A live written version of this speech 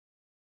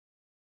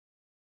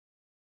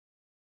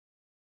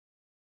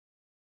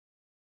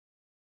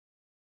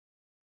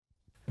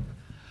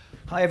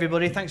Hi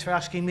everybody, thanks for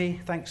asking me,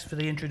 thanks for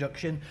the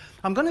introduction.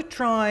 I'm going to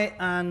try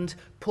and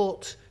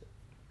put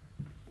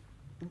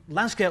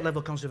landscape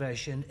level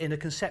conservation in a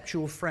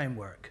conceptual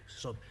framework.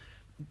 So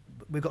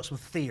we've got some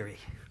theory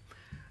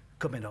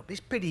coming up. It's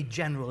pretty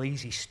general,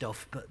 easy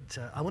stuff, but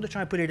I want to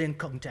try and put it in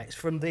context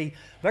from the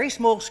very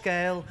small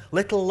scale,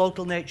 little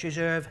local nature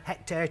reserve,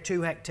 hectare,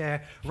 2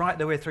 hectare, right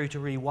the way through to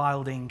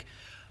rewilding,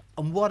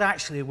 and what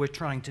actually we're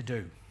trying to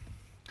do.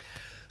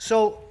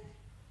 So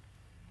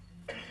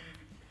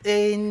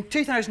in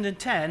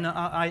 2010,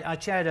 I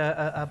chaired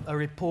a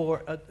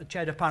report,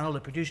 chaired a panel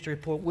that produced a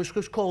report which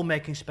was called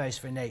Making Space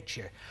for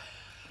Nature.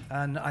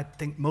 And I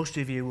think most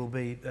of you will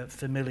be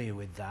familiar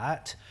with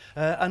that.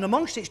 And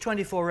amongst its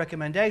 24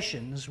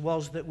 recommendations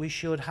was that we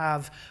should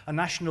have a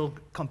national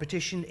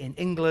competition in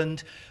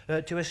England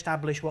to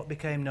establish what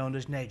became known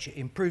as nature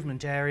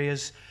improvement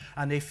areas.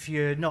 And if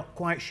you're not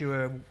quite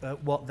sure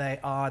what they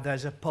are,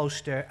 there's a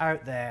poster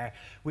out there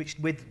which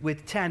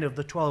with 10 of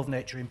the 12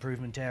 nature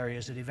improvement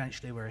areas that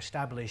eventually were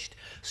established,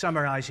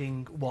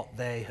 summarising what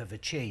they have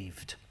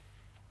achieved.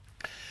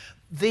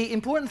 The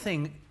important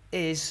thing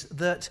is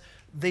that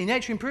the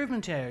nature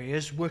improvement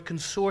areas were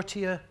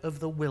consortia of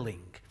the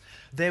willing.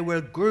 They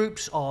were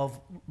groups of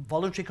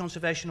voluntary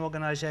conservation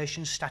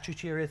organisations,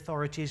 statutory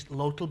authorities,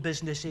 local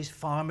businesses,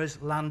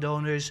 farmers,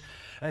 landowners,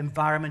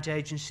 environment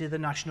agency, the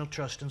National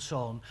Trust and so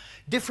on.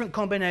 Different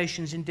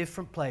combinations in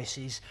different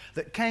places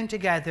that came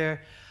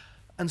together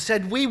and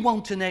said, we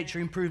want a nature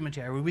improvement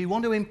area. We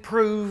want to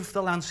improve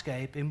the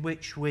landscape in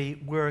which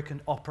we work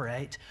and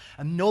operate,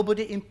 and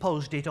nobody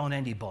imposed it on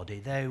anybody.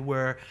 They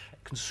were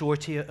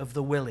consortia of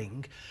the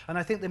willing, and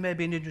I think there may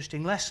be an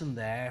interesting lesson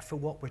there for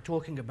what we're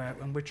talking about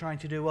when we're trying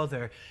to do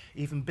other,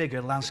 even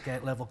bigger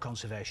landscape level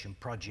conservation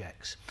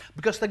projects.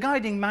 Because the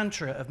guiding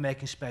mantra of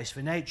Making Space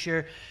for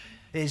Nature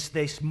is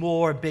this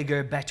more,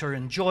 bigger, better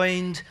and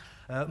joined,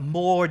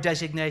 more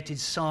designated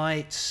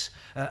sites,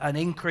 an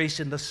increase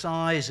in the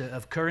size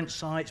of current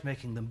sites,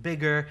 making them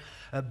bigger,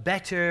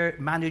 better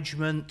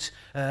management,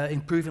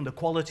 improving the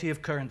quality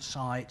of current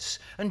sites,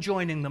 and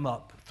joining them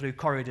up through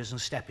corridors and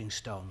stepping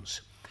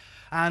stones.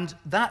 And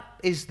that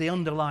is the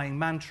underlying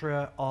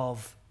mantra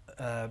of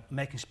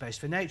Making Space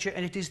for Nature,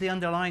 and it is the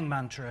underlying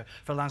mantra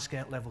for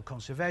landscape level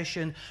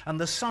conservation, and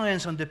the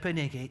science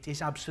underpinning it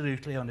is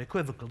absolutely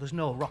unequivocal. There's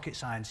no rocket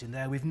science in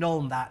there. We've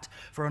known that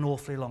for an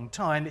awfully long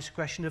time. It's a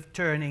question of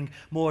turning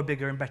more,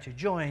 bigger and better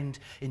joined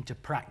into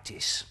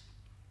practice.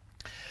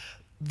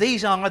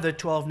 These are the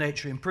 12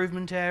 nature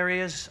improvement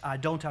areas. I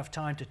don't have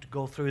time to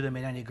go through them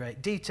in any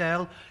great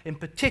detail. In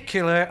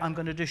particular, I'm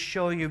going to just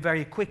show you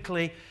very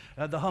quickly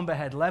the Humber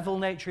Head level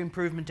nature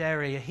improvement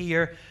area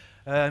here.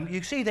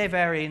 You see they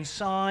vary in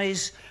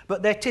size,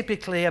 but they're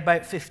typically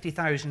about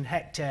 50,000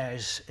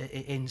 hectares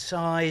in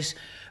size,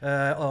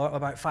 or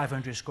about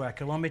 500 square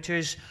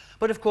kilometres.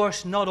 But of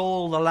course, not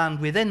all the land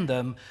within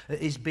them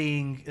is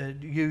being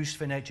used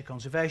for nature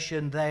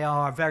conservation. They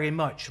are very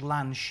much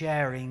land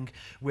sharing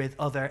with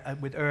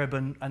with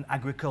urban and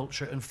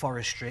agriculture and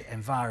forestry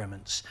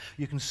environments.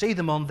 You can see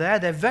them on there.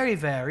 They're very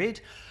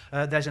varied.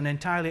 There's an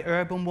entirely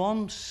urban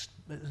one,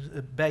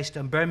 based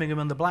on Birmingham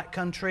and the Black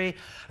Country,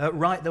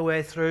 right the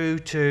way through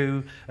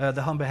to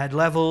the Humber Head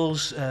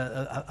levels,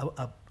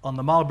 on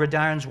the Marlborough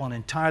Downs, one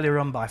entirely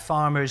run by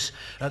farmers,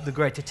 the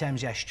Greater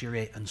Thames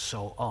Estuary and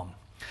so on.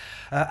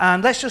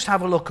 And let's just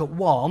have a look at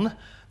one.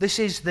 This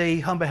is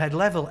the Humber Head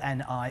level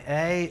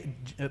NIA,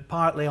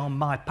 partly on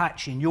my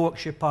patch in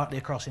Yorkshire, partly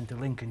across into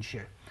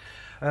Lincolnshire.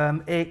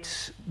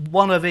 It's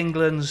one of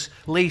England's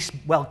least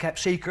well-kept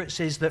secrets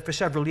is that for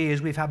several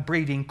years we've had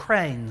breeding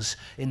cranes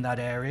in that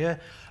area.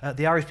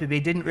 The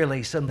RSPB didn't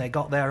release them, they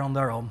got there on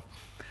their own.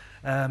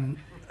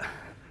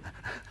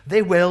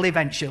 They will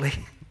eventually.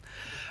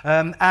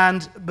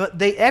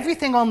 But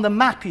everything on the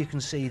map you can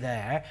see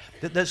there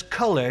that's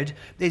coloured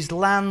is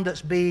land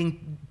that's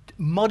being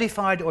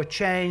modified or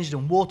changed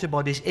and water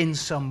bodies in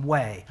some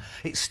way.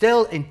 It's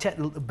still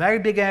very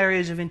big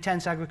areas of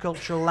intense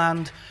agricultural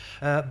land,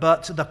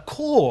 but the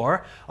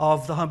core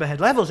of the Humber Head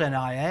Levels NIA,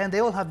 and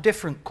they all have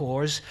different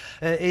cores,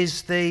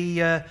 is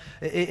the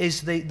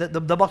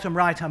bottom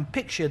right-hand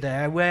picture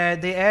there, where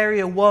the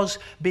area was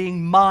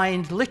being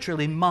mined,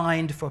 literally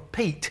mined for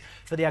peat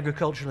for the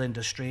agricultural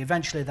industry.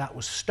 Eventually that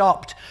was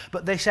stopped,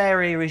 but this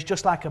area is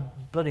just like a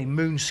bloody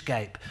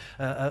moonscape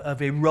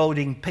of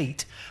eroding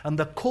peat, and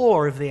the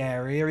core of the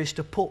area is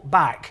to put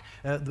back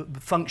the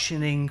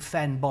functioning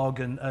fen bog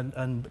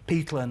and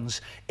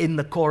peatlands in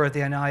the core of the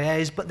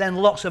NIAs, but then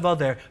lots of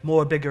other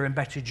more bigger and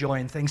better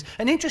joined things.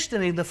 And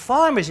interestingly, the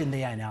farmers in the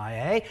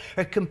NIA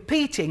are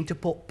competing to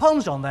put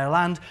ponds on their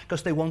land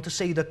because they want to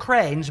see the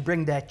cranes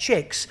bring their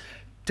chicks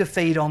to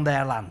feed on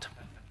their land.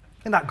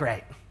 Isn't that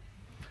great?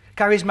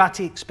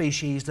 Charismatic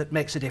species that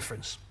makes a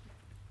difference.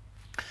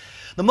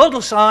 The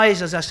model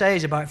size, as I say,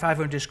 is about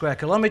 500 square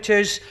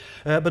kilometres,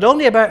 but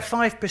only about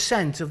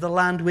 5% of the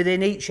land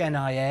within each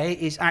NIA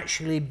is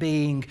actually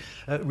being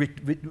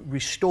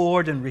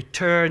restored and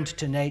returned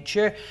to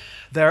nature.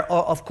 There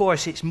are, of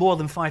course, it's more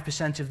than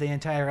 5% of the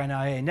entire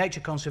NIA nature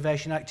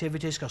conservation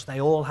activities because they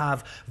all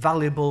have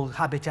valuable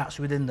habitats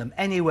within them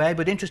anyway,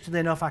 but interestingly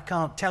enough, I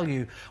can't tell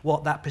you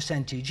what that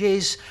percentage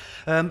is.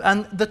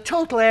 And the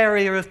total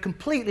area of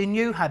completely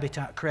new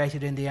habitat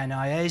created in the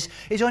NIAs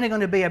is only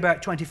going to be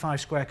about 25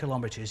 square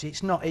kilometres.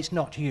 It's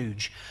not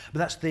huge, but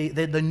that's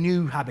the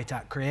new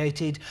habitat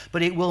created,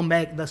 but it will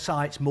make the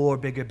sites more,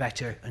 bigger,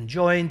 better and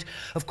joined.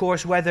 Of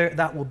course, whether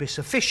that will be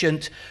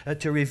sufficient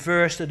to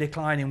reverse the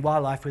decline in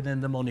wildlife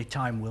within them, only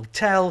time will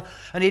tell.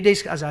 And it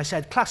is, as I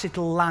said,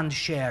 classical land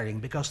sharing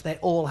because they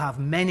all have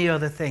many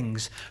other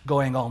things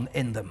going on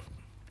in them.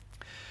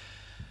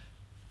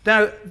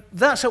 Now,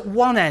 that's at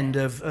one end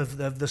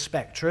of the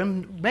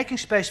spectrum. Making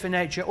Space for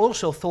Nature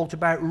also thought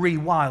about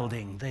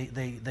rewilding,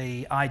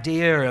 the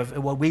idea of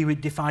what we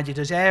would define it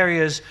as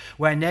areas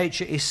where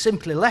nature is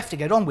simply left to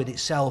get on with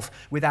itself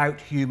without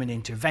human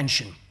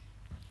intervention.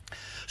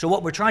 So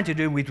what we're trying to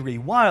do with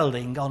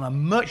rewilding on a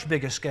much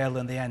bigger scale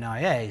than the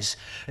NIAs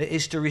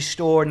is to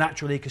restore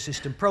natural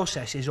ecosystem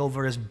processes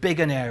over as big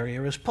an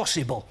area as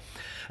possible.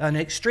 In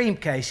extreme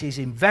cases,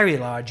 in very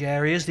large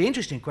areas, the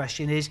interesting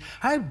question is,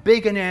 how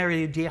big an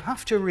area do you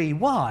have to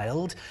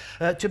rewild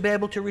to be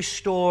able to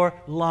restore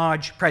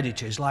large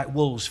predators, like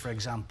wolves, for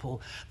example,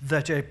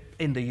 that are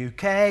in the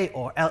UK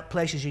or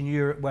places in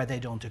Europe where they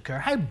don't occur?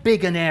 How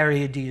big an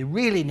area do you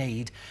really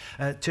need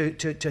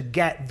to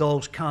get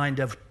those kind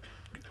of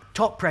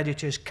top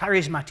predators,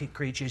 charismatic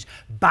creatures,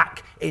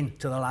 back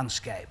into the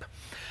landscape?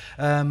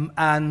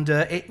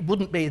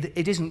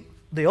 It isn't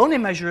the only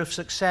measure of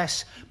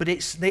success, but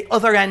it's the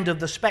other end of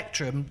the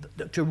spectrum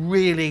to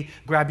really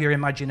grab your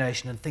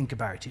imagination and think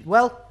about it.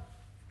 Well,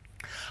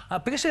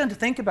 because I had to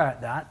think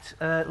about that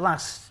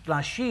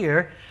last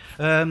year,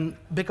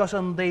 because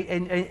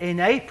in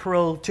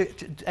April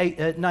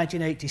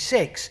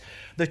 1986,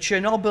 the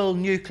Chernobyl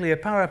nuclear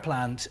power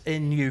plant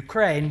in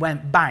Ukraine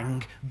went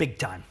bang big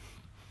time.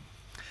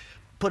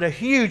 Put a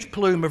huge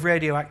plume of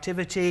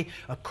radioactivity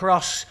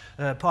across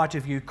part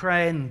of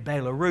Ukraine,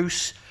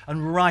 Belarus,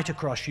 and right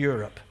across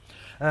Europe.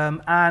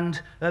 The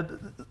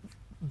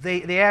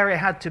area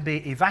had to be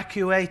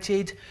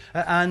evacuated,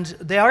 and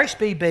the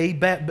RSPB,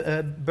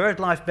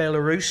 BirdLife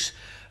Belarus,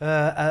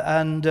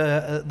 and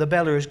the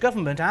Belarus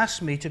government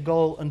asked me to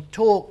go and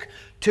talk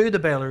to the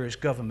Belarus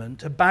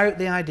government about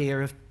the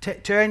idea of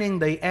turning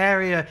the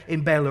area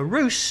in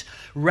Belarus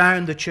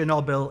round the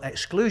Chernobyl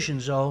Exclusion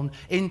Zone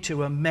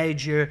into a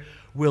major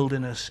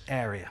wilderness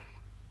area.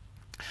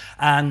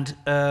 And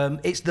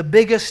it's the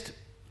biggest,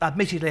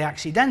 admittedly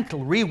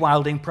accidental,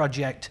 rewilding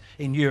project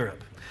in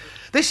Europe.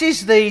 This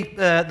is the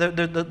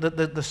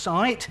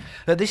site.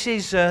 This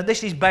is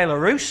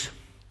Belarus.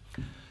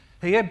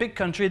 Here, big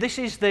country. This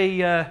is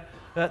the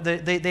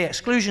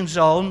exclusion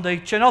zone. The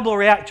Chernobyl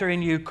reactor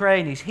in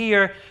Ukraine is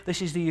here.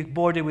 This is the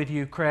border with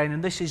Ukraine,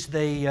 and this is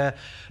the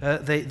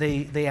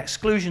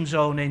exclusion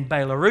zone in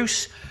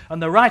Belarus.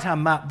 And the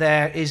right-hand map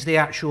there is the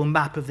actual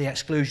map of the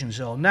exclusion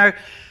zone. Now,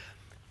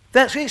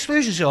 that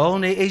exclusion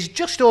zone is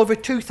just over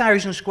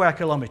 2,000 square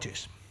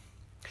kilometres.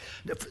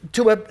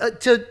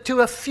 To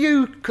a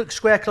few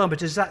square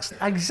kilometres, that's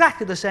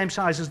exactly the same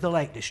size as the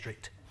Lake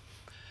District.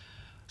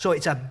 So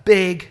it's a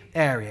big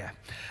area.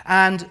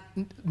 And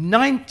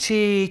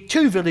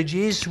 92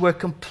 villages were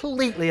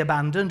completely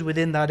abandoned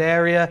within that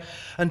area,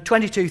 and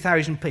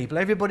 22,000 people,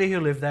 everybody who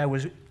lived there,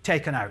 was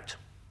taken out.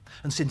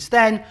 And since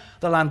then,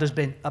 the land has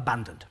been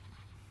abandoned.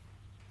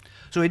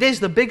 So it is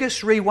the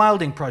biggest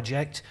rewilding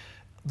project,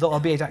 though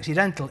albeit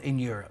accidental, in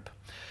Europe.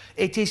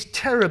 It is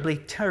terribly,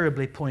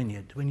 terribly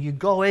poignant. When you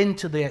go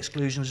into the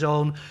exclusion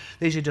zone,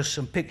 these are just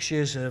some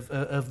pictures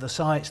of the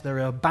sites. There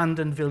are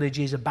abandoned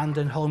villages,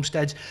 abandoned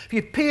homesteads. If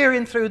you peer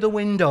in through the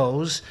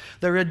windows,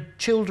 there are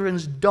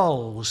children's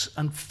dolls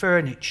and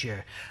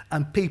furniture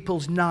and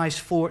people's knives,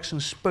 forks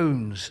and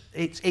spoons.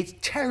 It's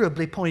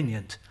terribly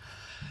poignant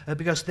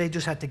because they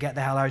just had to get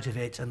the hell out of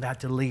it and they had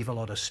to leave a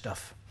lot of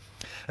stuff.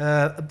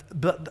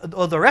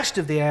 But the rest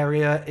of the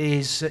area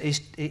is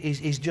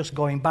just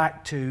going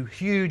back to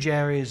huge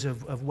areas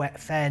of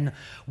wet fen,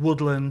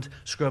 woodland,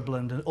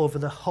 scrubland, and over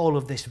the whole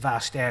of this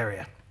vast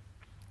area.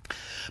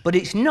 But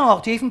it's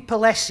not, even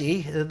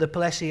Palessi, the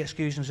Palessi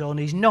exclusion zone,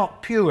 is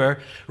not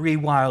pure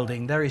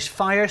rewilding. There is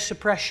fire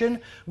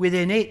suppression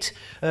within it,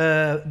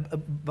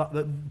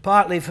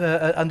 partly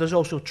and there's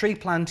also tree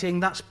planting.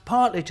 That's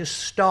partly to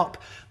stop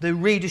the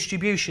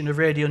redistribution of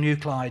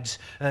radionuclides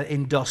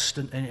in dust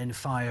and in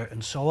fire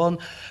and so on.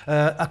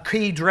 A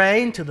key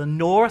drain to the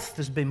north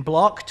has been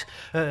blocked,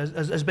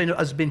 has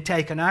been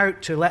taken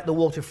out to let the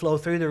water flow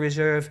through the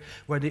reserve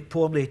where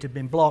formerly it had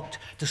been blocked,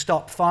 to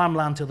stop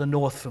farmland to the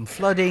north from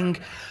flooding.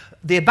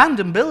 The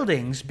abandoned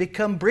buildings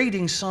become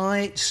breeding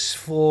sites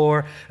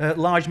for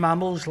large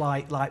mammals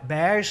like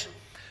bears.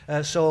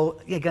 So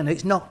again,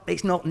 it's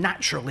not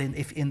natural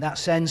in that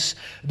sense.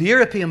 The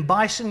European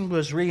bison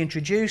was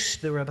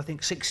reintroduced. There were, I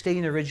think,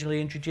 16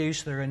 originally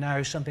introduced. There are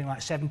now something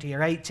like 70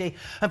 or 80.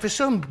 And for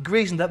some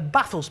reason that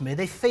baffles me,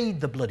 they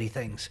feed the bloody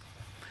things.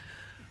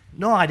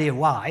 No idea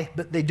why,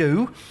 but they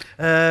do.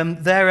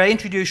 There are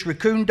introduced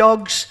raccoon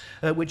dogs,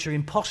 which are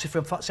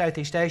impossible from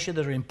Southeast Asia,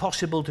 that are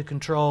impossible to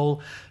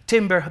control.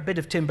 Timber, a bit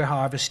of timber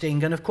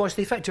harvesting, and of course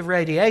the effect of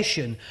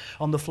radiation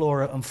on the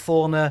flora and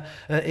fauna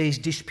is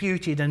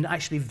disputed and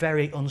actually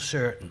very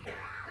uncertain.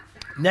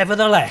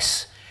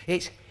 Nevertheless,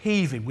 it's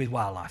heaving with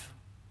wildlife.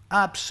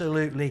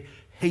 Absolutely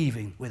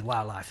heaving with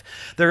wildlife.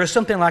 There are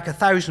something like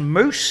 1,000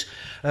 moose.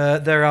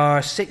 There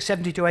are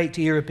 70 to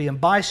 80 European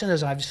bison,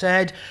 as I've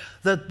said.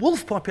 The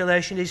wolf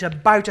population is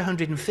about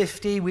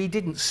 150. We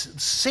didn't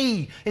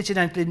see,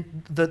 incidentally,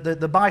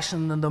 the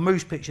bison and the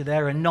moose picture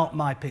there are not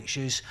my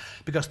pictures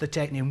because they're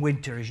taken in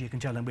winter, as you can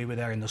tell, and we were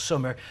there in the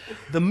summer.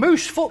 The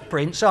moose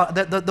footprints,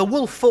 the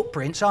wolf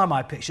footprints are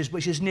my pictures,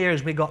 which is as near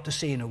as we got to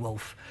seeing a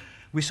wolf.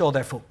 We saw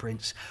their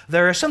footprints.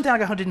 There are something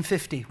like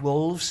 150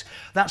 wolves.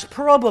 That's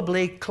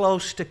probably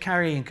close to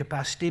carrying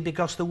capacity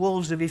because the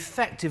wolves have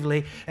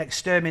effectively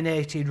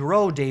exterminated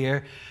roe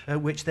deer,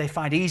 which they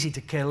find easy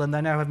to kill, and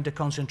they're now having to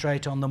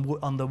concentrate on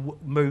the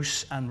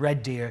moose and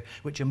red deer,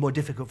 which are more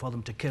difficult for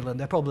them to kill, and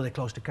they're probably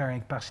close to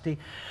carrying capacity.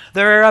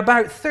 There are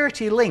about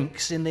 30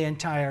 lynx in the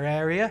entire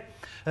area.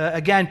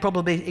 Again,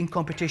 probably in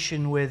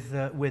competition with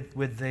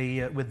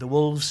the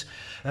wolves.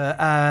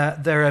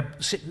 There are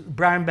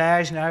brown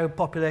bears now,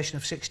 population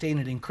of 16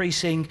 and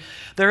increasing.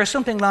 There are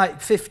something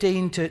like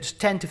 10 to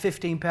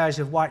 15 pairs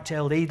of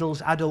white-tailed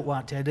eagles, adult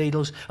white-tailed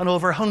eagles, and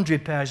over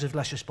 100 pairs of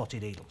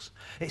lesser-spotted eagles.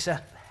 It's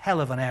a hell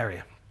of an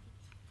area.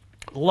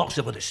 Lots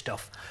of other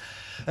stuff.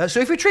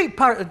 So if we treat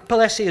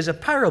Palissy as a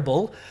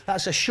parable,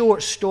 that's a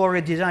short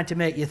story designed to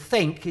make you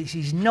think. This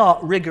is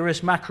not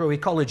rigorous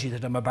macroecology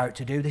that I'm about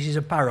to do. This is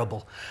a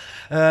parable.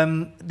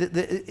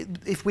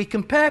 If we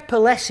compare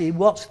Palissy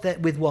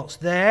with what's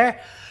there,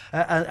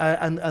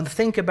 and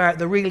think about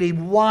the really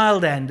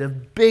wild end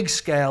of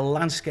big-scale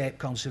landscape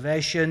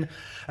conservation,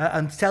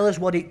 and tell us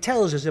what it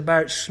tells us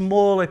about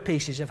smaller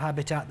pieces of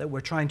habitat that we're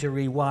trying to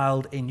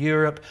rewild in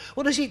Europe.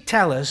 What does it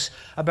tell us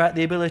about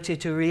the ability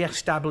to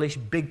re-establish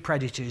big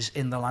predators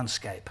in the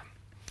landscape?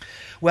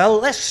 Well,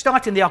 let's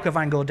start in the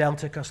Okavango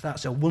Delta, because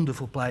that's a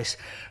wonderful place.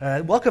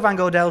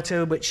 Okavango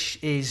Delta, which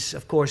is,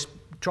 of course,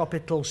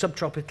 tropical,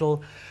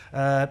 subtropical.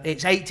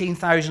 It's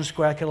 18,000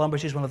 square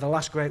kilometres, one of the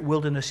last great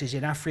wildernesses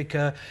in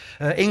Africa.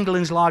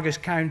 England's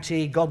largest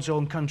county, God's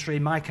own country,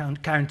 my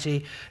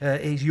county,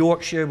 is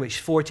Yorkshire, which is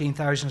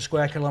 14,000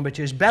 square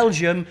kilometres.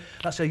 Belgium,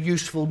 that's a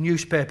useful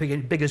newspaper,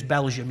 big as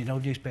Belgium, you know,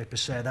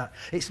 newspapers say that.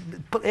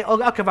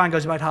 Okavango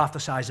is about half the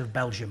size of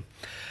Belgium.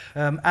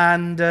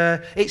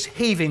 It's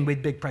heaving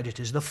with big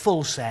predators, the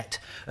full set,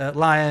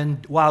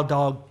 lion, wild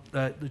dog,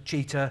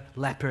 cheetah,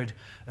 leopard,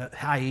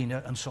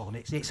 hyena, and so on.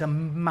 It's a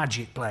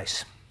magic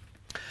place.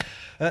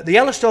 The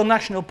Yellowstone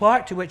National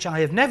Park, to which I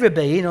have never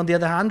been, on the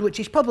other hand, which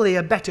is probably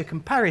a better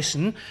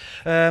comparison,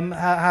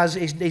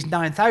 is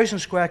 9,000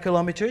 square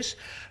kilometres.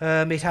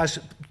 It has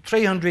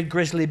 300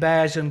 grizzly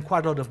bears and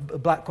quite a lot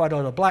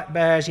of black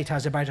bears. It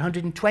has about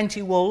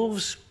 120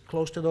 wolves,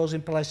 close to those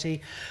in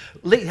Palissy.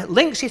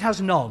 Lynx it has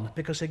none,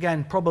 because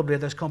again, probably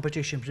there's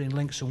competition between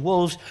lynx and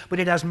wolves, but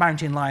it has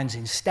mountain lions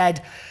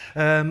instead.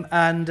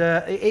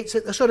 It's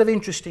a sort of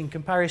interesting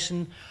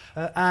comparison,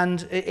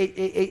 and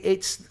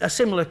it's a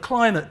similar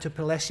climate to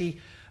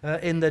Palissy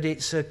in that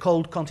it's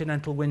cold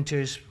continental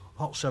winters,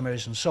 hot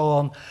summers and so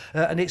on,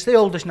 and it's the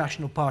oldest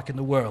national park in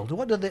the world.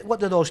 What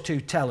do those two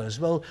tell us?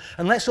 Well,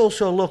 and let's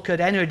also look at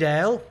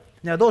Ennerdale.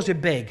 Now, those are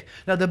big.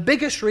 Now, the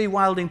biggest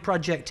rewilding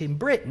project in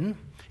Britain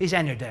is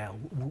Ennerdale,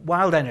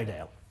 Wild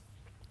Ennerdale.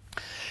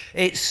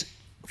 It's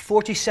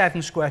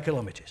 47 square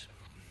kilometres.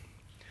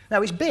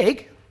 Now, it's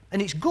big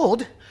and it's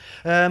good,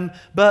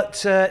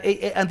 but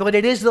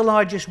it is the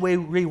largest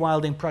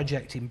rewilding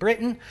project in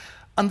Britain,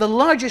 and the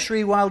largest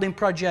rewilding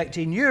project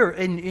in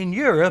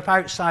Europe,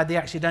 outside the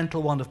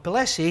accidental one of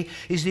Palissy,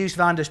 is the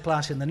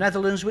Oostvaardersplaats in the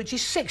Netherlands, which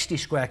is 60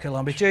 square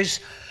kilometres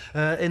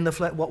in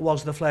what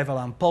was the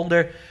Flevoland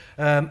polder.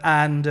 There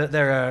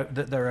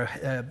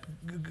are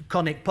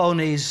conic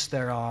ponies,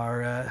 there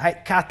are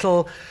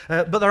cattle,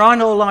 but there are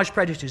no large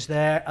predators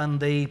there, and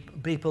the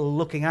people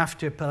looking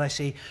after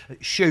Palissy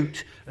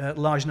shoot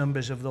large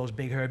numbers of those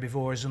big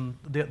herbivores, and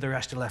the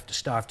rest are left to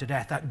starve to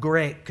death. That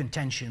great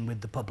contention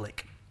with the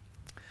public.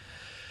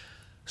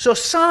 So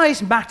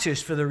size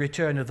matters for the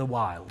return of the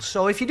wild.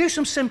 So if you do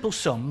some simple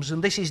sums,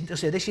 and this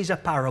is a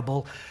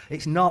parable,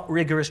 it's not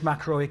rigorous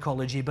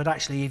macroecology, but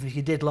actually if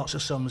you did lots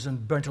of sums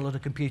and burnt a lot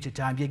of computer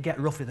time, you'd get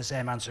roughly the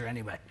same answer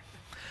anyway.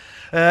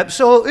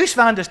 So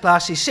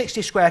Oostvaardersplaats is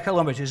 60 square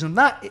kilometres, and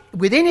that,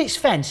 within its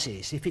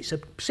fences, if it's a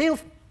seal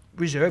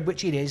reserve,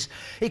 which it is,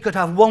 it could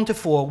have 1 to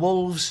 4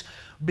 wolves,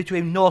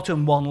 between 0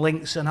 and 1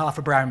 lynx, and half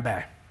a brown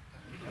bear.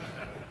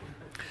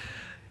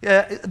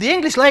 The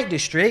English Lake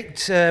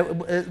District,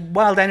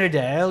 Wild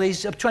Ennerdale,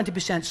 is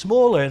 20%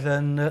 smaller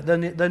than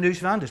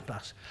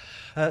Oostvaardersplaats.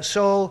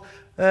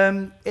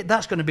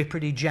 That's going to be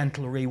pretty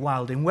gentle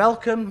rewilding.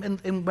 Welcome in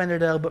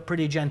Ennerdale, but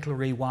pretty gentle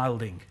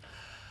rewilding.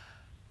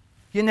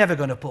 You're never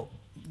going to put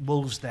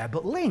wolves there.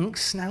 But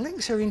lynx, now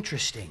lynx are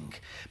interesting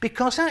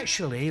because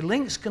actually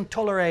lynx can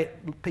tolerate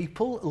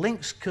people.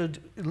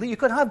 You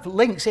could have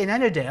lynx in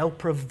Ennerdale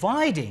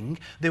providing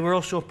they were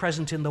also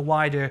present in the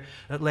wider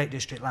Lake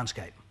District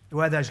landscape,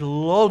 where there's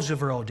loads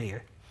of roe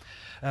deer,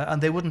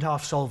 and they wouldn't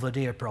half solve the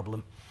deer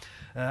problem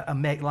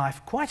and make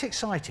life quite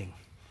exciting,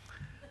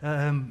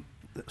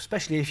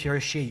 especially if you're a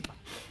sheep.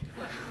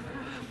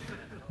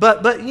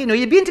 But you know,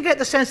 you begin to get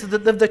the sense of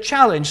the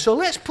challenge. So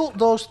let's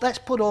put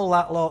all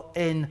that lot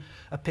in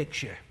a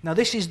picture. Now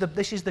this is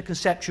the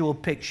conceptual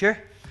picture.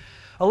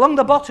 Along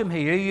the bottom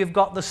here, you've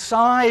got the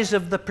size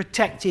of the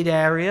protected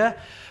area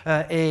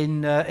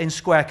in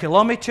square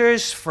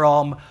kilometres,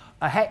 from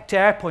a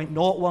hectare,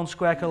 0.01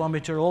 square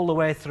kilometre, all the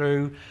way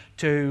through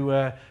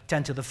to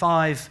 10 to the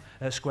 5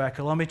 square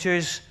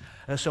kilometres.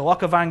 So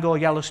Okavango,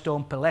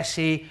 Yellowstone,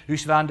 Palessi,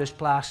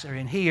 Oostvaardersplaats are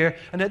in here.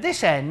 And at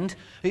this end,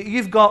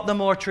 you've got the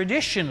more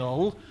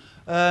traditional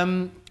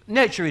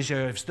nature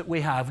reserves that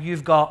we have.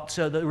 You've got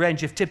the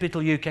range of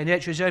typical UK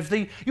nature reserves.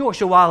 The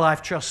Yorkshire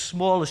Wildlife Trust's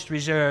smallest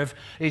reserve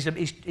is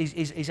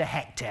a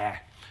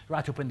hectare,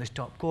 right up in this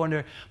top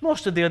corner.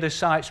 Most of the other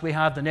sites we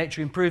have, the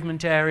nature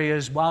improvement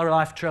areas,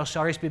 Wildlife Trusts,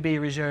 RSPB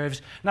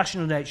reserves,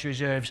 national nature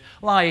reserves,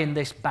 lie in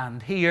this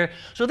band here.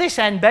 So this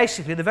end,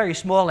 basically, the very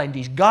small end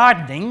is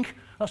gardening.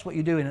 That's what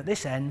you're doing at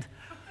this end.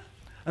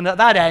 And at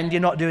that end,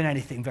 you're not doing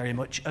anything very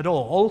much at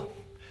all.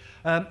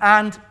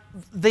 And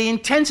the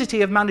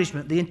intensity of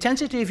management, the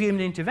intensity of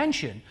human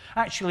intervention,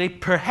 actually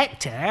per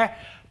hectare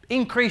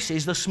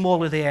increases the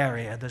smaller the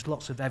area. There's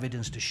lots of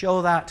evidence to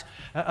show that.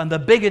 And the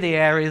bigger the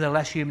area, the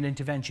less human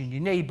intervention you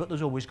need, but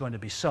there's always going to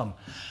be some.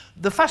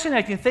 The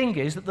fascinating thing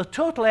is that the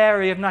total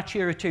area of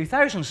Natura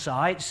 2000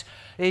 sites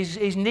is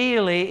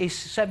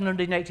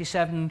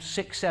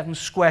 787.67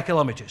 square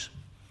kilometres.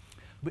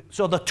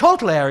 So the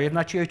total area of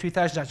Natura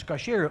 2000 sites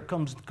across Europe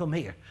come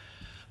here.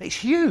 It's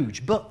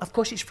huge, but of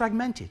course it's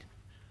fragmented.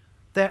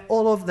 They're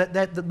all over.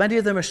 Many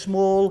of them are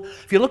small.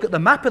 If you look at the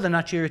map of the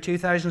Natura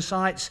 2000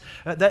 sites,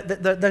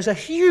 there's a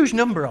huge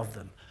number of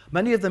them.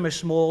 Many of them are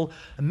small,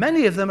 and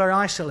many of them are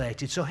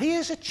isolated. So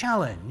here's a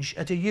challenge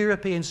at a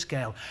European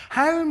scale.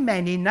 How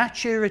many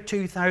Natura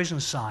 2000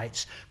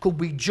 sites could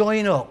we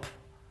join up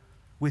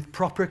with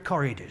proper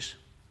corridors?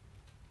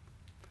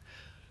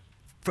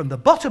 From the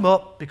bottom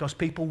up, because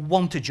people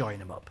want to join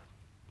them up.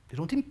 You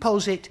don't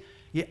impose it,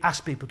 you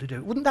ask people to do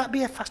it. Wouldn't that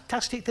be a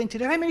fantastic thing to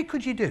do? How many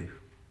could you do?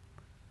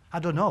 I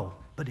don't know,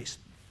 but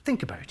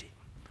think about it.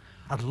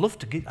 I'd love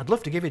to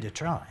give it a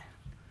try.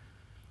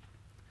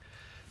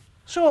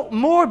 So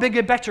more,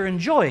 bigger, better and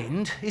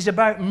joined is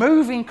about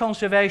moving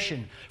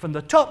conservation from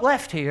the top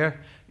left here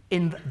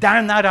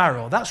down that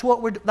arrow. That's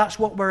what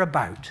we're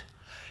about.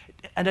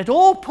 And at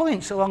all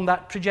points along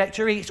that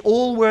trajectory, it's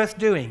all worth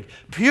doing.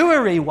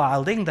 Pure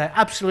rewilding, the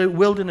absolute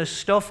wilderness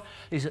stuff,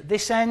 is at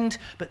this end,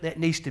 but it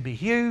needs to be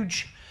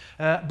huge.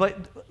 But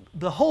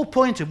the whole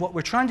point of what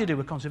we're trying to do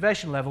at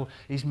conservation level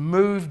is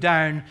move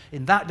down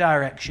in that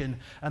direction,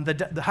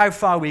 and how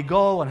far we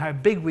go and how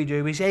big we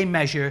do is a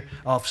measure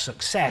of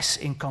success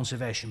in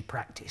conservation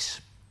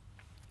practice.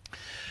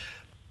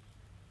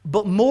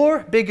 But more,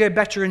 bigger,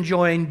 better and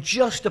joined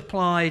just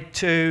applied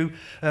to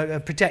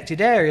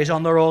protected areas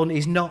on their own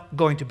is not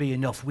going to be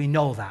enough. We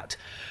know that.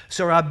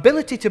 So our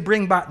ability to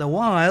bring back the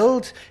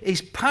wild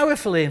is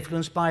powerfully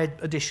influenced by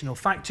additional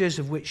factors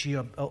of which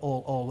you're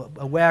all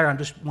aware. I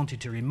just wanted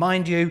to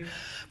remind you.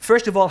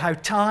 First of all, how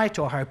tight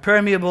or how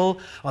permeable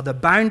are the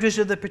boundaries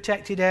of the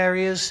protected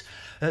areas.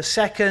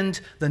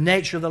 Second, the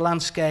nature of the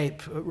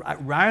landscape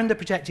around the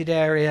protected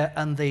area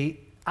and the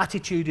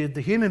attitude of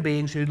the human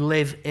beings who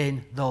live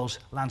in those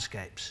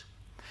landscapes.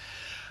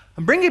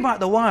 And bringing back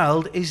the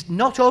wild is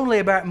not only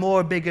about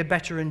more, bigger,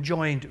 better and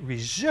joined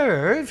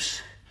reserves,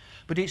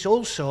 but it's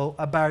also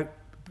about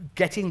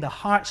getting the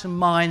hearts and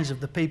minds of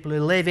the people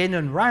who live in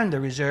and around the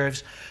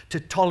reserves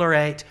to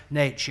tolerate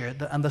nature.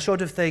 And the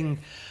sort of thing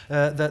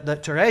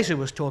that Teresa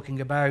was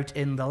talking about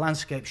in the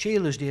landscape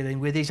Sheila's dealing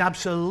with is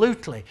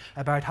absolutely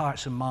about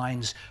hearts and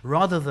minds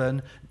rather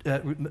than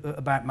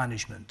about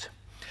management.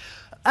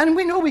 And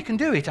we know we can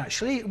do it,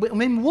 actually. I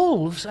mean,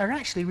 wolves are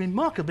actually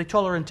remarkably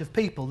tolerant of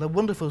people. The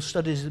wonderful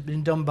studies have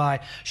been done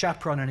by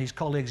Chaperon and his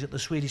colleagues at the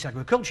Swedish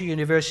Agriculture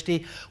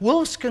University.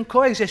 Wolves can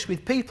coexist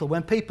with people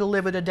when people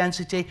live at a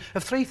density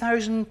of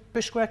 3,000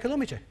 per square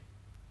kilometre,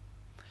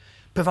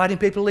 providing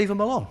people leave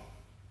them alone.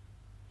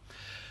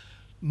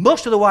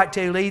 Most of the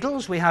white-tailed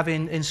eagles we have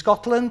in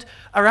Scotland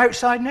are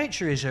outside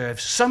nature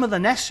reserves. Some of the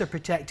nests are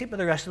protected, but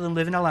the rest of them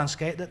live in a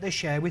landscape that they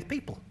share with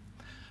people.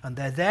 And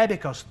they're there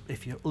because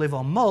if you live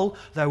on Mull,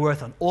 they're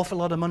worth an awful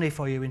lot of money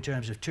for you in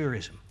terms of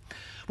tourism.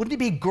 Wouldn't it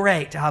be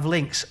great to have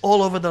lynx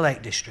all over the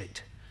Lake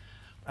District?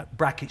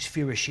 Brackets,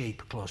 fewer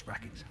sheep, close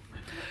brackets.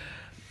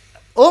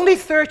 Only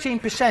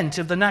 13%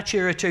 of the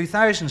Natura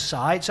 2000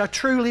 sites are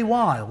truly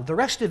wild. The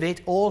rest of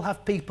it all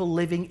have people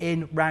living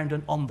in, round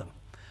and on them.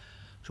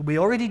 So we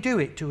already do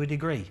it to a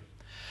degree.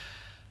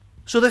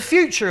 So the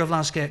future of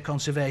landscape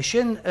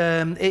conservation,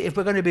 if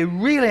we're going to be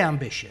really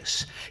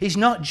ambitious, is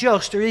not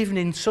just, or even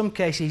in some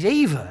cases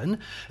even,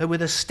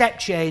 with a step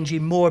change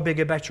in more,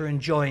 bigger, better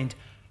and joined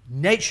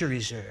nature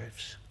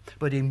reserves,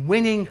 but in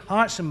winning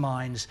hearts and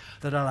minds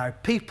that allow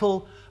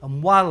people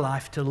and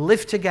wildlife to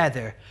live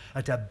together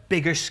at a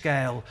bigger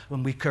scale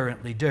than we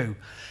currently do.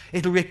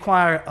 It'll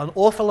require an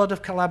awful lot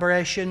of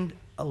collaboration.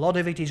 A lot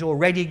of it is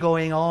already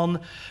going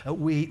on.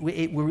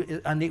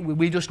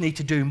 We just need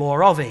to do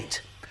more of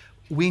it.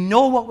 We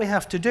know what we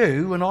have to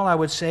do, and all I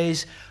would say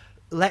is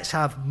let's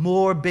have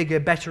more, bigger,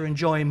 better and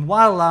joined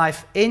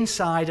wildlife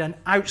inside and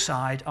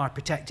outside our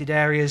protected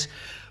areas.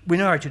 We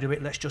know how to do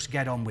it, let's just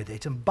get on with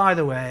it. And by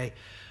the way,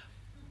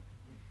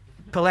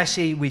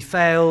 Palesi, we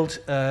failed.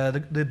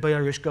 The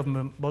Belarus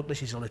government, well,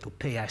 this is a little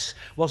PS,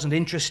 wasn't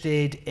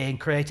interested in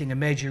creating a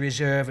major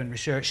reserve and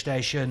research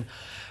station.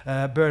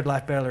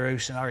 BirdLife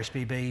Belarus and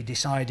RSPB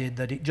decided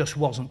that it just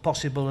wasn't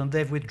possible, and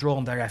they've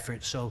withdrawn their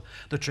efforts, so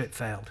the trip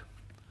failed.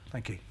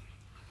 Thank you.